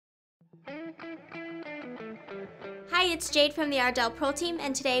Hi, it's Jade from the Ardell Pro Team,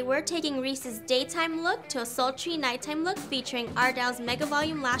 and today we're taking Reese's daytime look to a sultry nighttime look featuring Ardell's Mega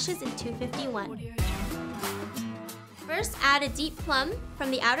Volume Lashes in 251. First, add a deep plum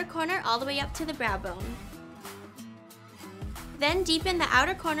from the outer corner all the way up to the brow bone. Then deepen the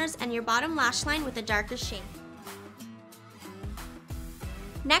outer corners and your bottom lash line with a darker shade.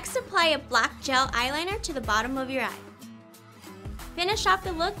 Next, apply a black gel eyeliner to the bottom of your eye. Finish off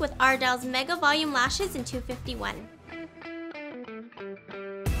the look with Ardell's Mega Volume Lashes in 251.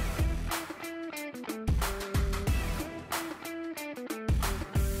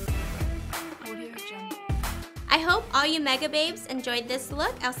 I hope all you Mega Babes enjoyed this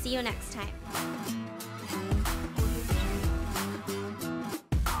look. I'll see you next time.